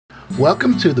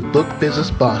Welcome to the Book Business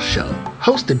Boss Show,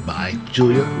 hosted by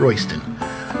Julia Royston,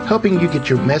 helping you get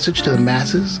your message to the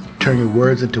masses, turn your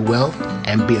words into wealth,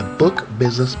 and be a book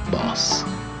business boss.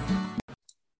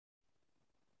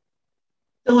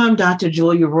 Hello, I'm Dr.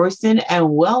 Julia Royston, and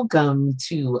welcome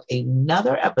to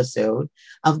another episode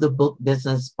of the Book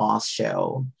Business Boss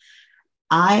Show.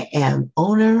 I am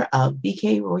owner of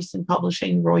BK Royston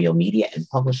Publishing, Royal Media and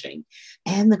Publishing,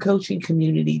 and the coaching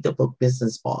community, the Book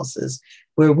Business Bosses,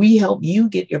 where we help you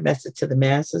get your message to the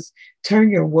masses,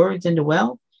 turn your words into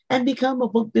wealth, and become a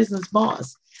book business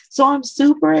boss. So I'm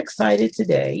super excited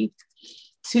today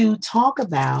to talk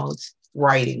about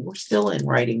writing. We're still in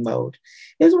writing mode.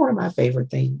 It's one of my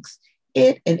favorite things.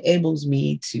 It enables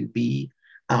me to be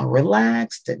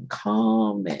relaxed and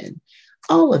calm and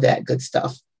all of that good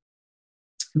stuff.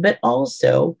 But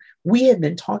also, we have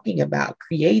been talking about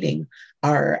creating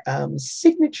our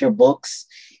signature books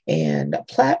and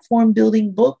platform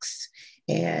building books.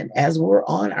 And as we're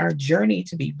on our journey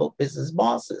to be book business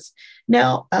bosses.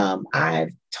 Now,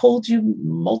 I've told you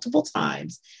multiple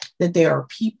times that there are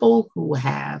people who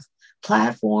have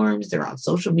platforms, they're on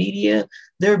social media,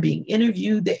 they're being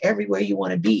interviewed, they're everywhere you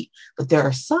want to be. But there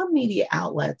are some media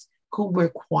outlets who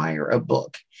require a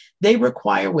book. They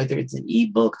require, whether it's an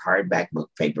ebook, hardback book,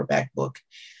 paperback book,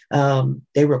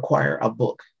 they require a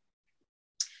book.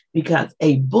 Because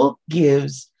a book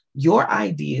gives your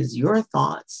ideas, your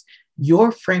thoughts,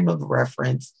 your frame of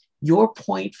reference, your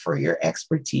point for your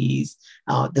expertise,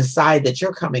 the side that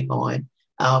you're coming on,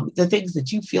 the things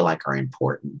that you feel like are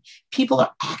important. People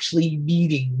are actually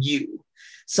meeting you.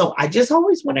 So I just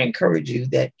always want to encourage you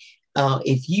that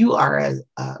if you are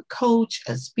a coach,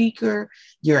 a speaker,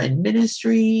 you're in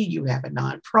ministry, you have a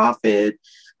nonprofit,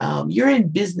 you're in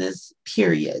business,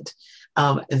 period,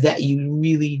 that you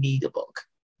really need a book,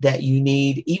 that you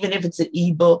need, even if it's an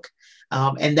ebook,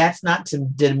 and that's not to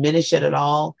diminish it at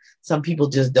all. Some people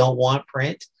just don't want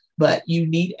print, but you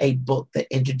need a book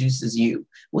that introduces you.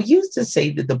 We used to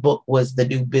say that the book was the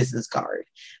new business card,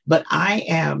 but I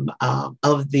am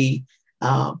of the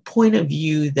point of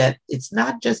view that it's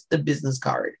not just the business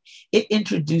card. It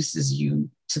introduces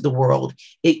you to the world.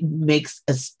 It makes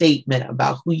a statement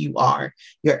about who you are,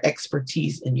 your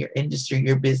expertise in your industry,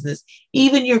 your business,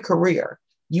 even your career.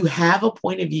 You have a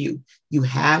point of view. You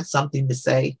have something to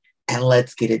say, and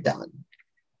let's get it done.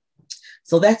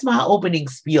 So that's my opening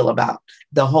spiel about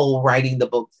the whole writing the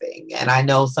book thing. And I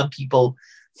know some people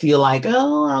feel like,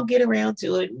 oh, I'll get around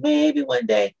to it. Maybe one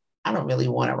day. I don't really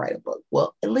want to write a book.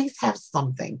 Well, at least have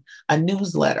something, a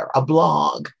newsletter, a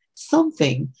blog,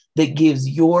 something that gives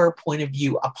your point of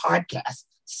view, a podcast,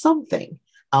 something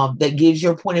that gives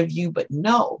your point of view, but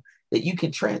know that you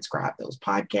can transcribe those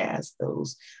podcasts,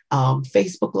 those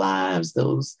Facebook Lives,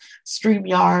 those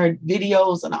StreamYard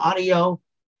videos and audio,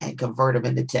 and convert them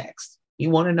into text.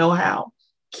 You want to know how?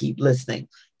 Keep listening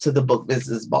to the Book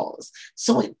Business Boss.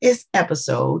 So in this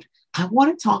episode, I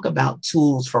want to talk about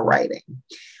tools for writing.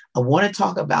 I want to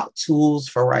talk about tools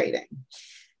for writing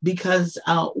because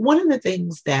one of the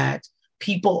things that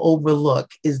people overlook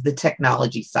is the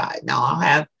technology side. Now, I'll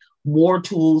have more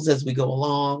tools as we go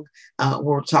along.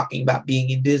 We're talking about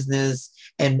being in business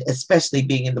and especially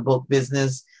being in the book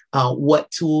business, what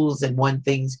tools and what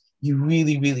things you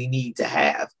really, really need to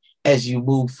have as you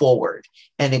move forward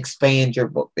and expand your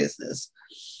book business.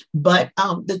 But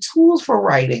the tools for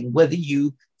writing, whether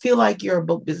you feel like you're a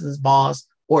book business boss,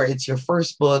 or it's your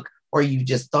first book, or you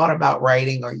just thought about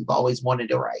writing, or you've always wanted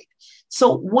to write.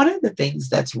 So one of the things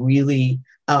that's really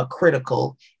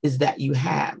critical is that you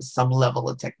have some level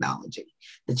of technology,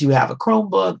 that you have a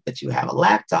Chromebook, that you have a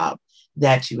laptop,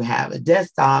 that you have a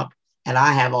desktop, and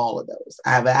I have all of those. I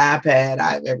have an iPad,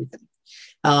 I have everything.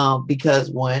 Because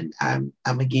one, I'm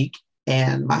a geek,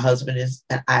 and my husband is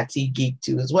an IT geek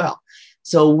too as well.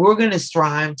 So we're going to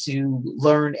strive to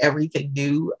learn everything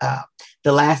new.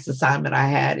 The last assignment I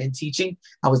had in teaching,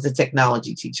 I was a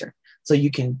technology teacher. So you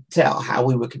can tell how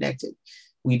we were connected.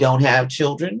 We don't have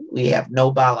children. We have no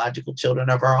biological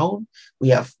children of our own. We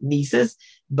have nieces,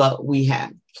 but we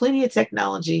have plenty of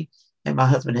technology. And my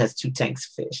husband has 2 tanks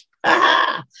of fish.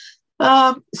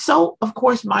 So, of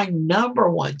course, my number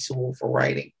one tool for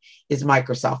writing is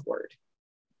Microsoft Word.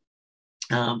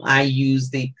 I use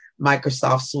the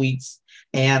Microsoft suites,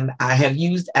 and I have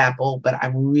used Apple, but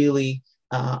I'm really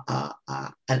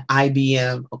an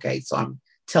IBM. Okay, so I'm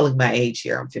telling my age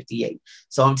here. I'm 58.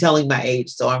 So I'm telling my age.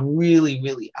 So I'm really,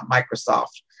 really a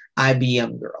Microsoft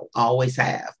IBM girl. Always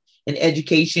have. In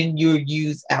education, you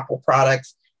use Apple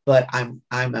products, but I'm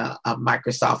a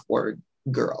Microsoft Word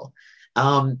girl.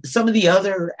 Some of the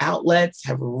other outlets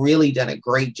have really done a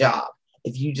great job.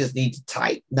 If you just need to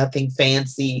type, nothing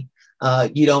fancy.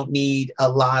 You don't need a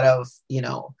lot of,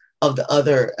 of the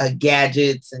other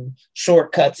gadgets and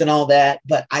shortcuts and all that,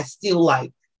 but I still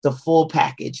like the full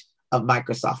package of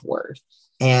Microsoft Word,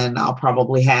 and I'll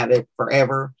probably have it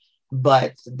forever,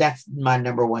 but that's my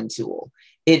number one tool.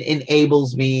 It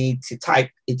enables me to type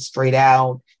it straight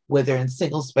out, whether in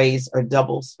single space or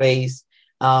double space.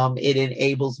 It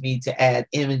enables me to add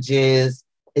images.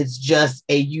 It's just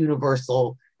a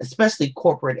universal, especially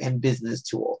corporate and business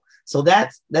tool. So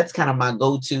that's kind of my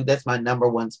go-to. That's my number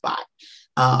one spot.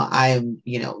 I am,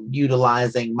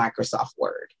 utilizing Microsoft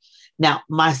Word. Now,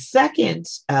 my second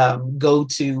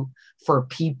go-to for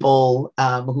people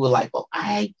who are like, well,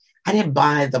 I didn't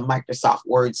buy the Microsoft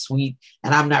Word suite,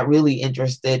 and I'm not really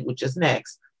interested, which is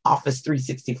next, Office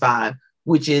 365,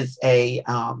 which is a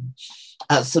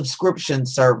subscription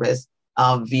service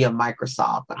via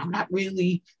Microsoft, but I'm not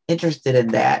really interested in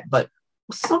that. But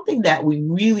something that we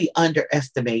really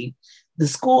underestimate, the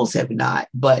schools have not,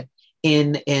 but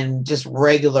in just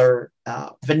regular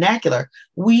vernacular,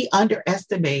 we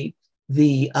underestimate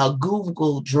the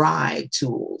Google Drive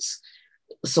tools.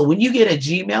 So when you get a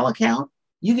Gmail account,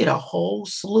 you get a whole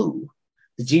slew.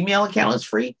 The Gmail account is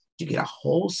free. You get a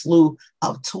whole slew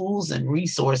of tools and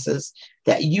resources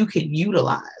that you can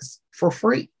utilize for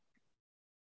free.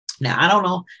 Now, I don't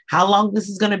know how long this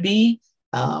is going to be.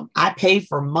 I pay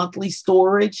for monthly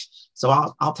storage,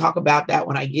 so I'll talk about that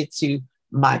when I get to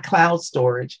my cloud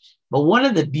storage. But one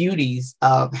of the beauties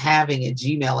of having a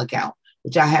Gmail account,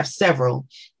 which I have several,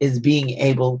 is being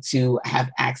able to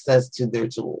have access to their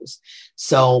tools.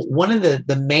 So one of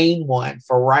the main one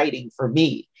for writing for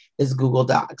me is Google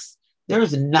Docs.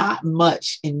 There's not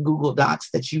much in Google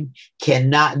Docs that you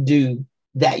cannot do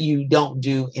that you don't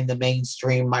do in the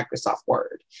mainstream Microsoft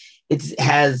Word. It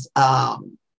has a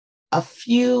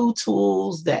few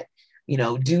tools that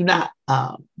do not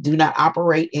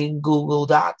operate in Google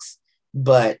Docs,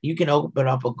 but you can open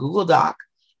up a Google Doc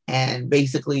and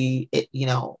basically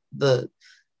the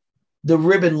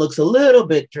ribbon looks a little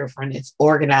bit different. It's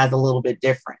organized a little bit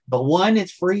different, but one,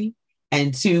 it's free,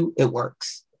 and two, it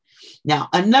works. Now,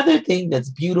 another thing that's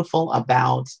beautiful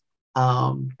about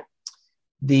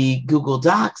the Google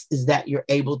Docs is that you're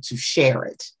able to share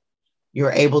it.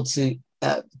 You're able to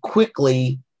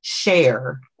quickly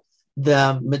share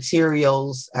the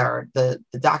materials or the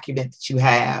document that you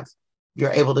have.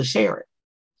 You're able to share it.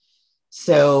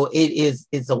 So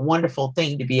it's a wonderful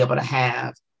thing to be able to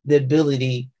have the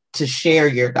ability to share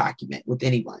your document with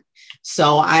anyone.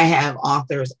 So I have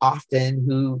authors often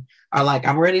who are like,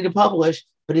 I'm ready to publish,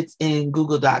 but it's in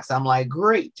Google Docs. I'm like,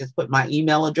 great, just put my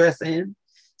email address in,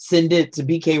 send it to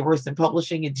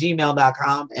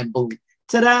bkroystonpublishing@gmail.com, and boom,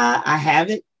 ta-da, I have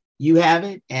it, you have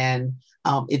it, and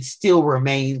it still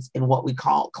remains in what we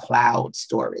call cloud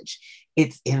storage.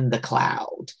 It's in the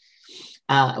cloud,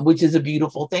 which is a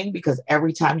beautiful thing, because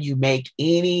every time you make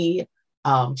any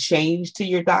change to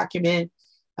your document,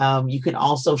 you can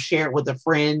also share it with a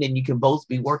friend, and you can both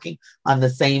be working on the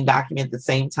same document at the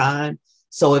same time.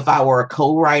 So if I were a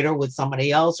co-writer with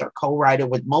somebody else or co-writer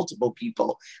with multiple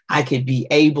people, I could be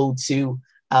able to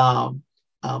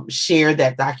share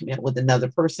that document with another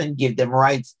person, give them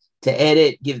rights to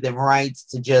edit, give them rights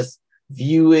to just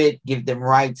view it, give them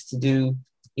rights to do,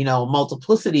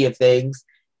 multiplicity of things.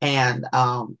 And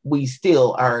we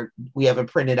haven't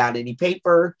printed out any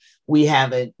paper. We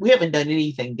haven't done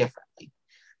anything differently.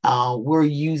 We're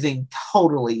using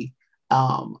totally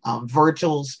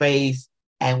virtual space,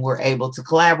 and we're able to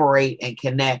collaborate and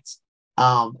connect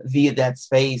via that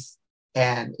space.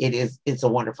 And it's a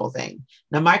wonderful thing.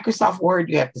 Now, Microsoft Word,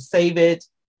 you have to save it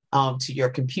to your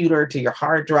computer, to your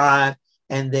hard drive,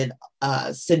 and then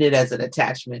send it as an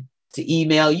attachment to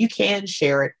email. You can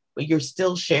share it, but you're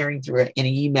still sharing through an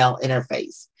email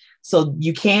interface. So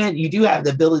you do have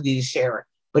the ability to share it,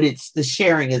 but the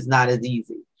sharing is not as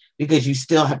easy, because you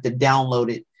still have to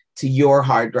download it to your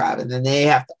hard drive, and then they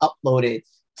have to upload it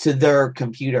to their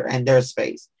computer and their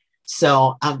space.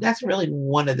 So that's really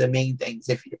one of the main things.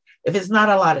 If it's not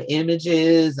a lot of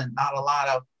images and not a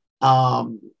lot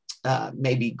of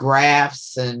maybe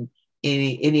graphs and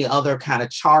any other kind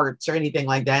of charts or anything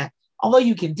like that, although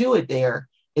you can do it there,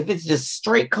 if it's just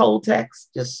straight cold text,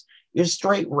 just your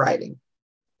straight writing,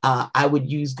 I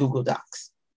would use Google Docs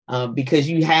because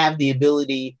you have the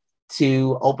ability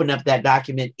to open up that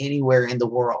document anywhere in the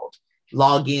world,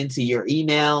 log into your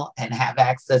email and have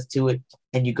access to it,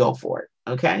 and you go for it.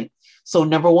 Okay. So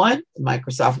number one,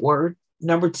 Microsoft Word.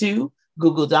 Number two,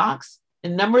 Google Docs.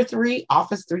 And number three,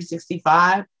 Office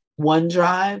 365,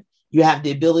 OneDrive. You have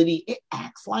the ability, it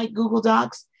acts like Google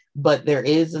Docs, but there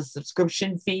is a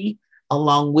subscription fee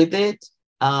along with it.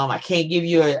 I can't give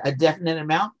you a definite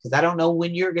amount because I don't know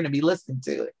when you're going to be listening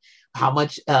to it, how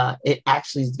much it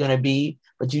actually is going to be.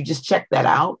 But you just check that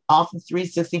out. Office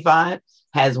 365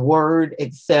 has Word,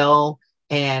 Excel,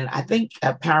 and I think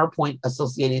a PowerPoint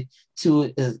associated to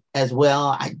it as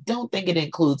well. I don't think it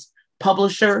includes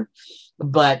Publisher,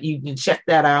 but you can check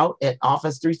that out at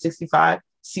Office 365,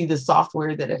 see the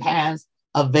software that it has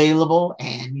available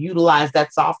and utilize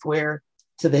that software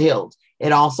to the hilt.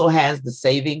 It also has the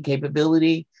saving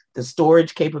capability, the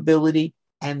storage capability,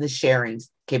 and the sharing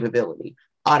capability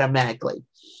automatically.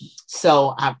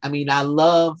 So, I mean, I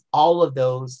love all of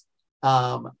those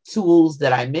tools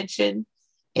that I mentioned.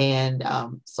 And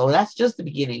so that's just the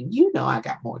beginning. You know, I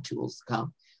got more tools to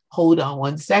come. Hold on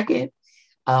one second.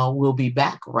 We'll be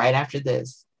back right after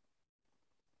this.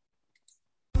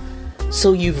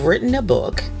 So you've written a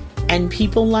book and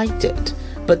people liked it,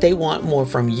 but they want more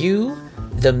from you,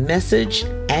 the message,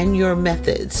 and your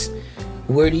methods.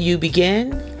 Where do you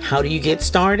begin? How do you get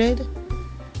started?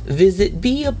 Visit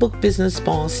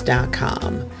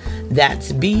beabookbusinessboss.com.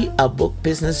 That's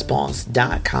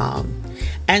beabookbusinessboss.com.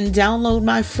 And download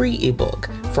my free ebook,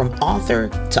 From Author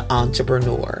to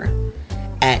Entrepreneur,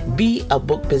 at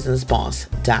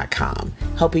beabookbusinessboss.com,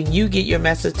 helping you get your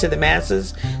message to the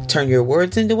masses, turn your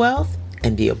words into wealth,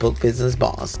 and be a book business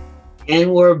boss.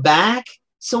 And we're back.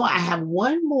 So I have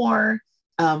one more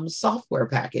software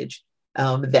package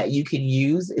that you can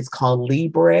use. It's called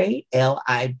Libre,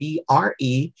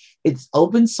 Libre. It's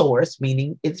open source,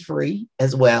 meaning it's free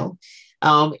as well.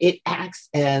 It acts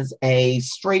as a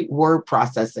straight word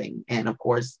processing. And of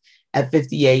course, at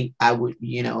 58, I would,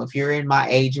 if you're in my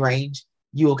age range,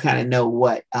 you'll kind of know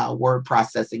what word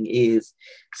processing is.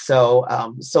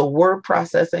 So word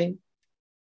processing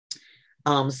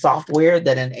software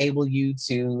that enable you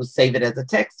to save it as a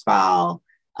text file,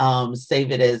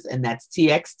 save it as, and that's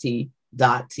txt.txt,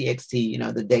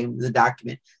 the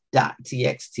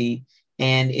document.txt.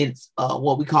 And it's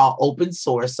what we call open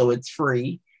source, so it's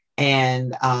free.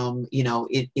 And,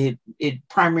 it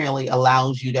primarily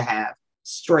allows you to have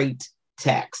straight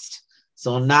text.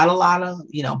 So not a lot of,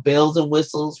 bells and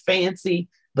whistles, fancy,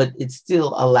 but it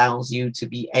still allows you to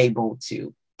be able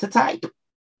to type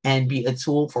and be a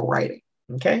tool for writing.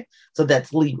 Okay. So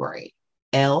that's Libre,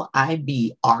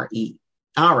 Libre.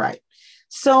 All right.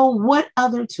 So what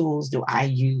other tools do I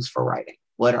use for writing?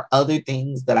 What are other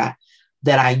things that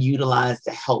I utilize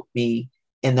to help me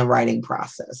in the writing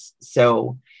process?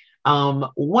 So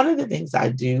one of the things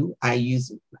I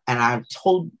use, and I've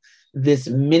told this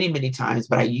many, many times,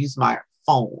 but I use my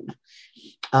phone.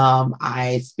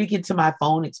 I speak into my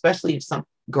phone, especially if some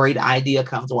great idea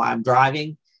comes while I'm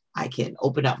driving. I can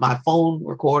open up my phone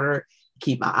recorder,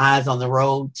 keep my eyes on the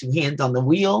road, 2 hands on the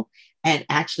wheel, and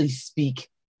actually speak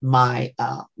my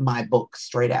book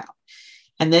straight out.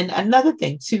 And then another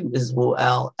thing too is,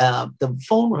 the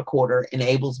phone recorder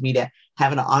enables me to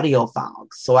have an audio file,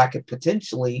 so I could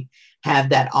potentially have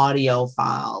that audio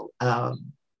file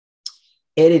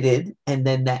edited, and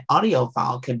then that audio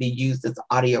file can be used as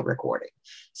audio recording.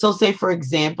 So say, for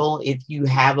example, if you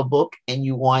have a book and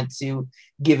you want to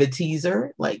give a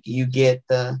teaser, like you get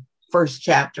the first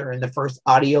chapter and the first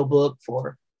audio book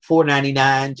for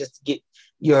 $4.99, just to get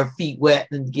your feet wet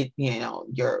and get,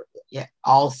 you're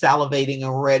all salivating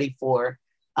and ready for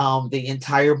the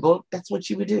entire book, that's what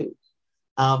you would do.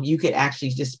 You could actually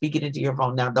just speak it into your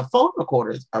phone. Now, the phone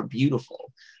recorders are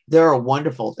beautiful. They're a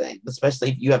wonderful thing, especially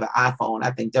if you have an iPhone.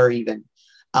 I think they're even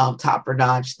topper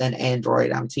notch than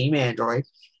Android. I'm team Android.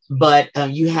 But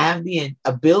you have the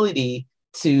ability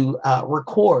to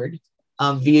record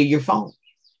via your phone.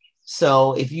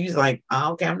 So if you're like,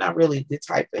 okay, I'm not really the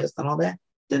typist and all that,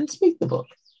 then speak the book.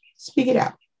 Speak it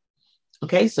out.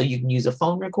 Okay, so you can use a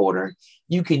phone recorder.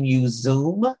 You can use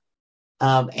Zoom.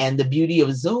 And the beauty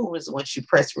of Zoom is once you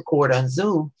press record on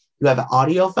Zoom, you have an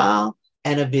audio file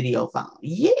and a video file.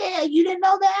 Yeah, you didn't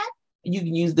know that? You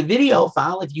can use the video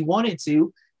file if you wanted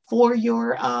to for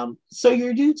your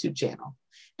YouTube channel.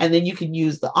 And then you can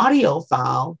use the audio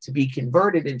file to be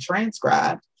converted and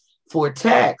transcribed for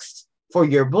text for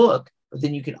your book. But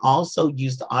then you can also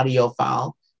use the audio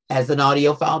file as an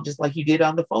audio file, just like you did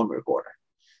on the phone recorder.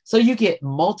 So you get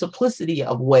multiplicity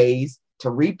of ways to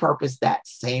repurpose that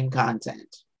same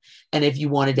content. And if you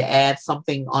wanted to add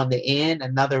something on the end,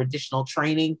 another additional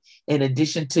training in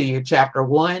addition to your chapter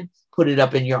 1, put it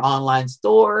up in your online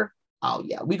store. Oh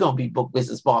yeah, we're gonna be book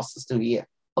business bosses through here.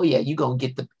 Oh yeah, you're gonna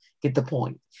get the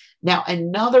point. Now,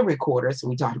 another recorder. So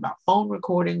we talked about phone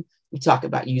recording. We talked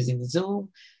about using Zoom.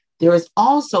 There is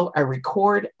also a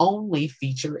record only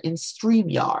feature in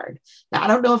StreamYard. Now, I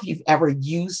don't know if you've ever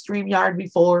used StreamYard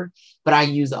before, but I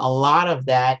use a lot of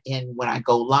that when I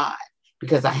go live.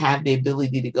 because I have the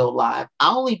ability to go live.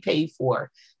 I only pay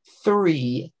for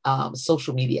 3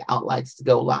 social media outlets to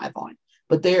go live on,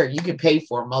 but there you can pay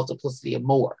for a multiplicity of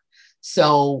more.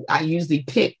 So I usually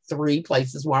pick 3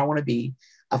 places where I want to be: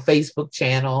 a Facebook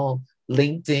channel,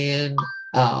 LinkedIn,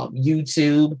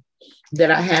 YouTube,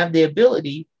 that I have the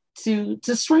ability to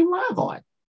stream live on.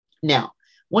 Now,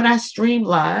 when I stream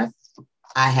live,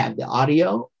 I have the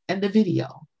audio and the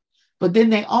video. But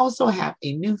then they also have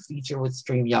a new feature with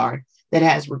StreamYard that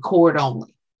has record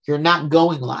only. You're not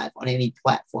going live on any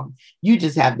platform. You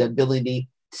just have the ability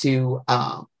to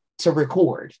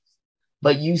record.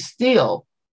 But you still,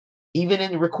 even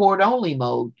in the record only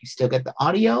mode, you still get the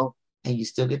audio and you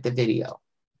still get the video.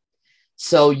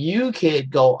 So you could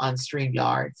go on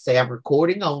StreamYard, say I'm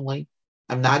recording only.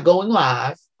 I'm not going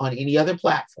live on any other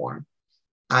platform.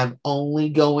 I'm only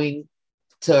going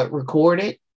to record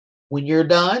it. When you're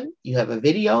done, you have a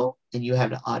video and you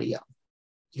have the audio.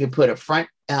 You can put a front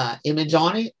image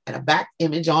on it and a back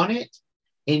image on it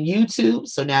in YouTube.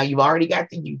 So now you've already got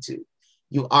the YouTube.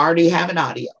 You already have an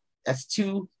audio. That's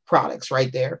 2 products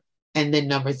right there. And then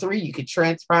number 3, you could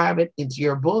transcribe it into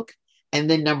your book. And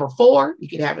then number 4, you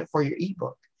could have it for your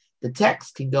ebook. The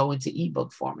text can go into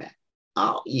ebook format.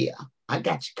 Oh, yeah, I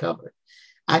got you covered.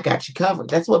 I got you covered.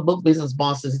 That's what book business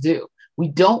bosses do. We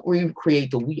don't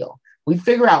recreate the wheel. We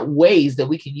figure out ways that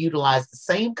we can utilize the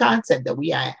same content that we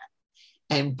have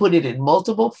and put it in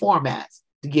multiple formats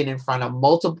to get in front of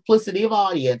multiplicity of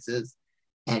audiences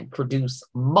and produce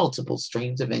multiple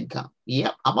streams of income.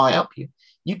 Yep, I'm gonna help you.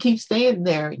 You keep staying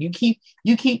there. You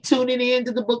keep tuning in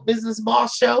to the Book Business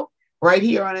Boss Show right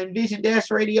here on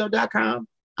envision-radio.com.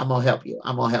 I'm gonna help you.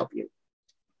 I'm gonna help you.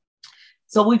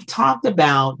 So we've talked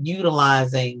about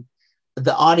utilizing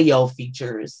the audio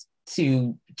features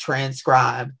to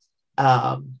transcribe,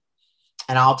 and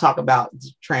I'll talk about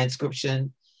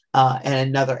transcription in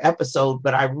another episode,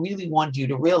 but I really want you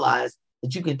to realize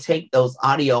that you can take those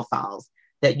audio files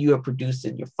that you have produced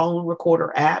in your phone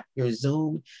recorder app, your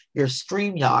Zoom, your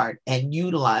StreamYard, and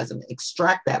utilize them,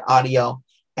 extract that audio,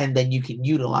 and then you can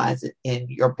utilize it in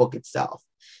your book itself.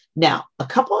 Now, a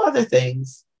couple other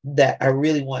things that I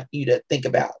really want you to think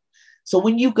about. So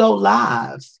when you go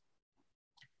live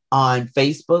on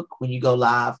Facebook, when you go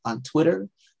live on Twitter,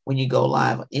 when you go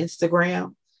live on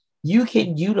Instagram, you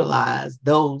can utilize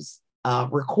those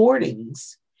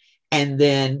recordings and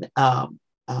then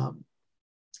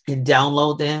and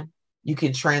download them. You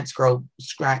can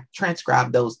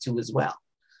transcribe those too as well.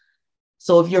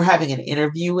 So if you're having an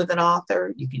interview with an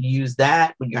author, you can use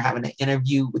that. When you're having an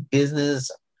interview with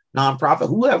business, nonprofit,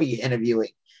 whoever you're interviewing,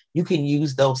 you can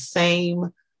use those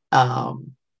same audio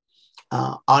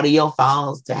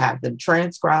files to have them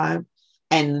transcribed.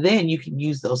 And then you can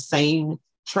use those same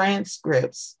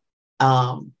transcripts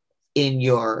in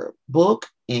your book,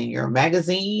 in your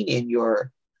magazine, in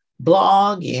your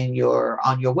blog, on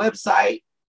your website.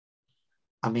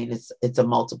 I mean, it's a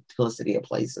multiplicity of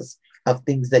places of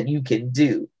things that you can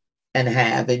do and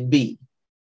have and be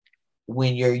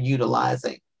when you're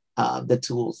utilizing the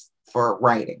tools for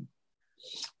writing.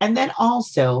 And then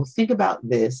also think about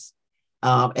this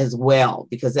as well,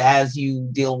 because as you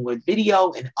deal with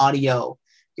video and audio,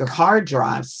 your hard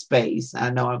drive space, I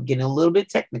know I'm getting a little bit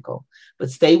technical, but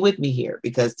stay with me here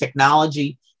because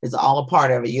technology is all a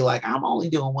part of it. You're like, I'm only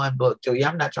doing one book, Joey.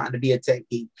 I'm not trying to be a tech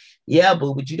geek. Yeah,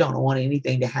 boo, but you don't want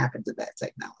anything to happen to that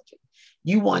technology.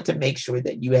 You want to make sure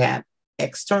that you have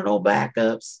external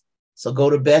backups. So go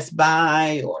to Best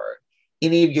Buy or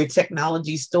any of your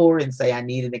technology store and say, I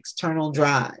need an external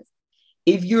drive.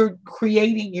 If you're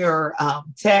creating your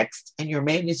text and your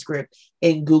manuscript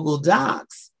in Google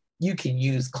Docs, you can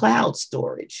use cloud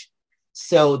storage.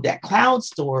 So that cloud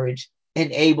storage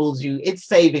enables you, it's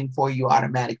saving for you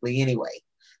automatically anyway.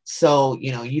 So,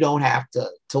 you don't have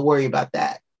to worry about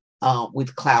that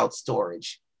with cloud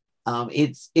storage.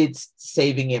 It's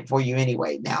saving it for you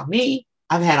anyway. Now,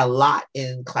 I've had a lot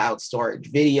in cloud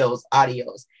storage, videos,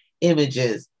 audios,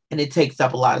 images, and it takes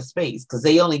up a lot of space because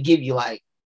they only give you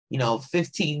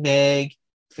 15 gig,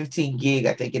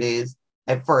 I think it is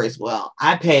at first. Well,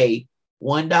 I pay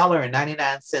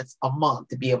 $1.99 a month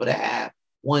to be able to have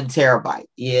 1 terabyte.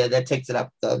 Yeah, that takes it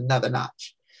up to another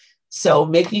notch. So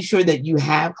making sure that you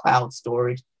have cloud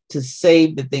storage to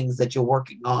save the things that you're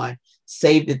working on,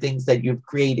 save the things that you've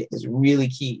created is really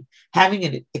key. Having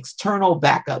an external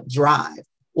backup drive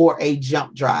or a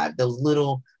jump drive, those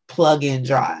little plug-in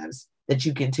drives that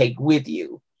you can take with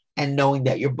you, and knowing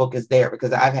that your book is there,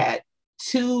 because I've had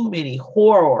too many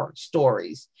horror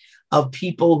stories of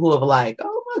people who have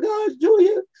oh my gosh,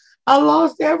 Julia, I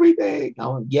lost everything.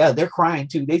 Oh yeah, they're crying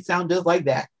too. They sound just like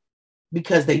that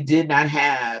because they did not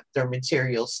have their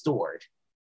material stored.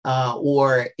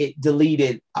 or it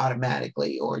deleted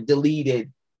automatically or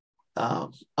deleted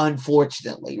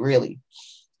unfortunately, really.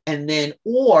 And then,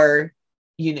 or,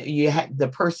 you had the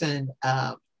person,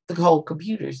 the whole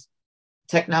computer's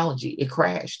technology, it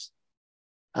crashed.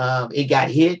 It got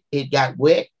hit, it got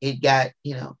wet, it got,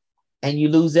 and you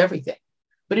lose everything.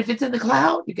 But if it's in the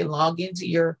cloud, you can log into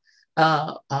your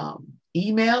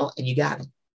email and you got it.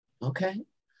 Okay.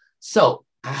 So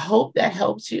I hope that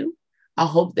helps you. I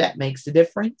hope that makes a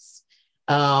difference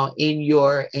in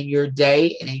your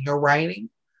day and in your writing.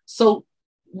 So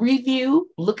review,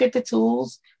 look at the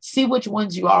tools, see which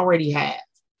ones you already have.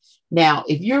 Now,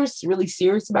 if you're really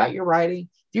serious about your writing,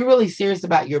 if you're really serious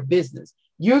about your business,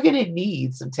 you're going to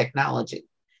need some technology.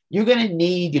 You're going to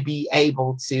need to be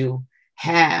able to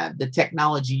have the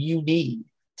technology you need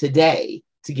today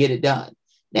to get it done.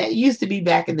 Now, it used to be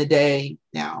back in the day.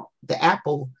 Now, the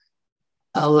Apple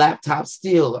laptops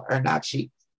still are not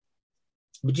cheap,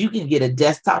 but you can get a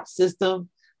desktop system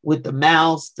with the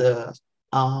mouse, the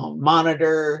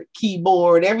monitor,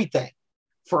 keyboard, everything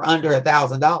for under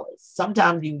 $1,000.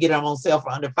 Sometimes you can get them on sale for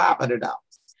under $500.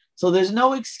 So there's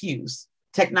no excuse.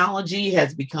 Technology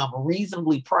has become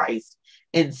reasonably priced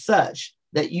and such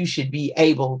that you should be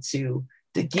able to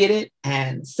get it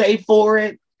and save for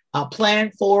it,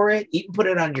 plan for it, even put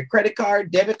it on your credit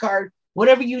card, debit card,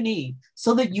 whatever you need,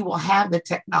 so that you will have the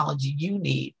technology you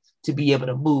need to be able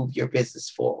to move your business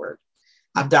forward.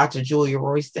 I'm Dr. Julia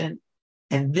Royston,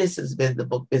 and this has been the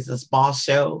Book Business Boss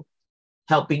Show,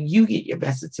 helping you get your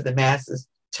message to the masses,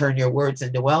 turn your words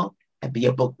into wealth, and be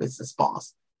a book business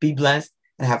boss. Be blessed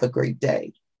and have a great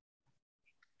day.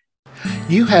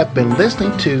 You have been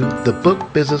listening to the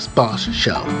Book Business Boss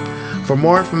Show. For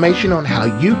more information on how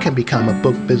you can become a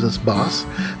book business boss,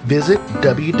 visit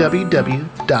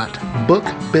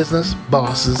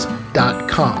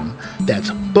www.bookbusinessbosses.com.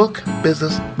 That's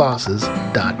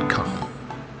bookbusinessbosses.com.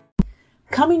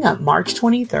 Coming up March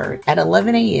 23rd at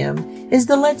 11 a.m. is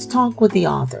the Let's Talk with the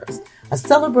Authors, a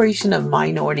celebration of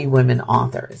minority women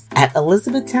authors at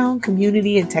Elizabethtown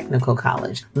Community and Technical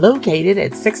College, located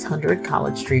at 600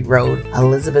 College Street Road,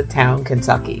 Elizabethtown,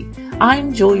 Kentucky.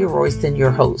 I'm Julia Royston, your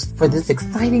host for this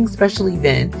exciting special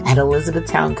event at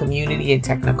Elizabethtown Community and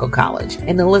Technical College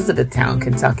in Elizabethtown,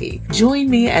 Kentucky. Join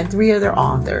me and 3 other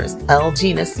authors, L.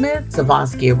 Gina Smith,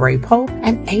 Savaskia Ray Pope,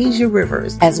 and Asia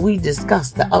Rivers, as we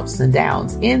discuss the ups and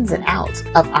downs, ins and outs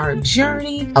of our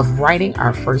journey of writing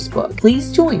our first book.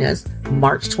 Please join us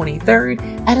March 23rd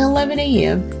at 11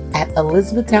 a.m. at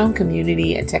Elizabethtown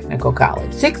Community and Technical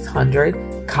College,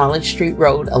 600 College Street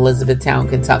Road, Elizabethtown,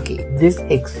 Kentucky. This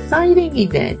exciting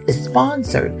event is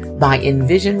sponsored by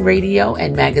Envision Radio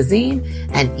and Magazine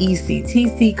and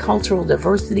ECTC Cultural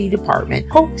Diversity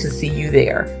Department. Hope to see you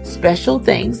there. Special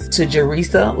thanks to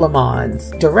Jerisa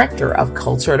Lamons, Director of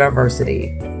Cultural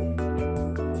Diversity.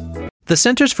 The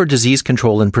Centers for Disease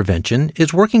Control and Prevention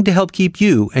is working to help keep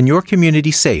you and your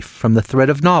community safe from the threat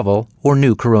of novel or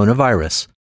new coronavirus.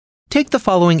 Take the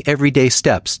following everyday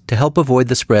steps to help avoid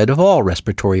the spread of all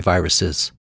respiratory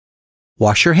viruses.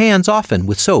 Wash your hands often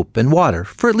with soap and water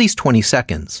for at least 20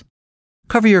 seconds.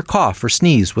 Cover your cough or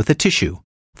sneeze with a tissue.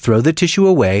 Throw the tissue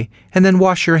away and then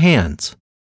wash your hands.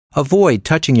 Avoid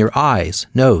touching your eyes,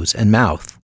 nose, and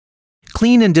mouth.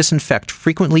 Clean and disinfect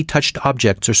frequently touched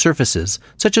objects or surfaces,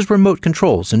 such as remote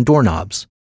controls and doorknobs.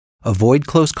 Avoid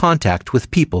close contact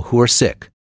with people who are sick.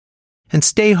 And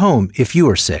stay home if you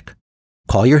are sick.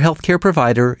 Call your healthcare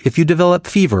provider if you develop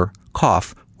fever,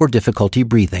 cough, or difficulty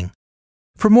breathing.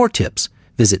 For more tips,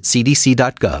 visit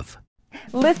cdc.gov.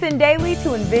 Listen daily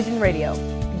to Envision Radio.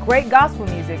 Great gospel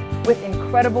music with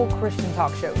incredible Christian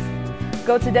talk shows.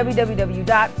 Go to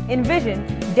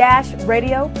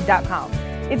www.envision-radio.com.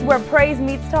 It's where praise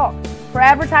meets talk. For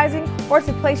advertising or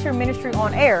to place your ministry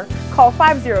on air, call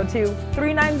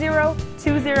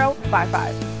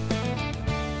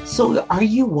 502-390-2055. So are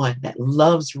you one that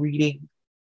loves reading,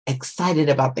 excited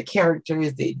about the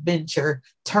characters, the adventure,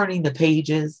 turning the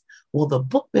pages? Well, the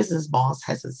Book Business Boss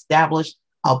has established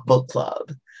a book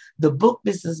club. The Book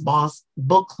Business Boss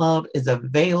book club is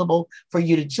available for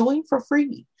you to join for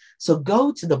free. So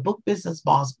go to the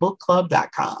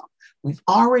bookbusinessbossbookclub.com. We've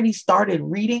already started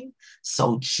reading,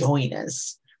 so join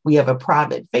us. We have a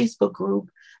private Facebook group.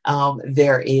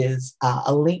 There is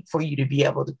a link for you to be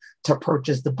able to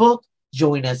purchase the book.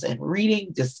 Join us in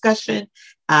reading, discussion.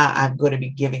 I'm going to be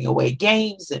giving away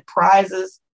games and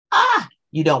prizes.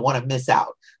 You don't want to miss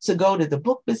out. So go to the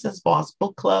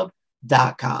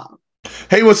bookbusinessbossbookclub.com.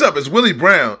 Hey, what's up? It's Willie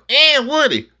Brown and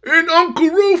Woody and Uncle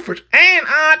Rufus and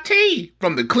RT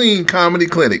from the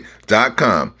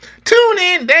CleanComedyClinic.com. Tune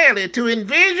in daily to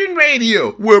Envision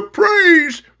Radio, where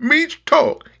praise meets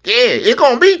talk. Yeah, it's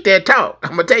gonna beat that talk.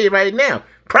 I'm gonna tell you right now.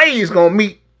 Praise gonna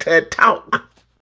meet that talk.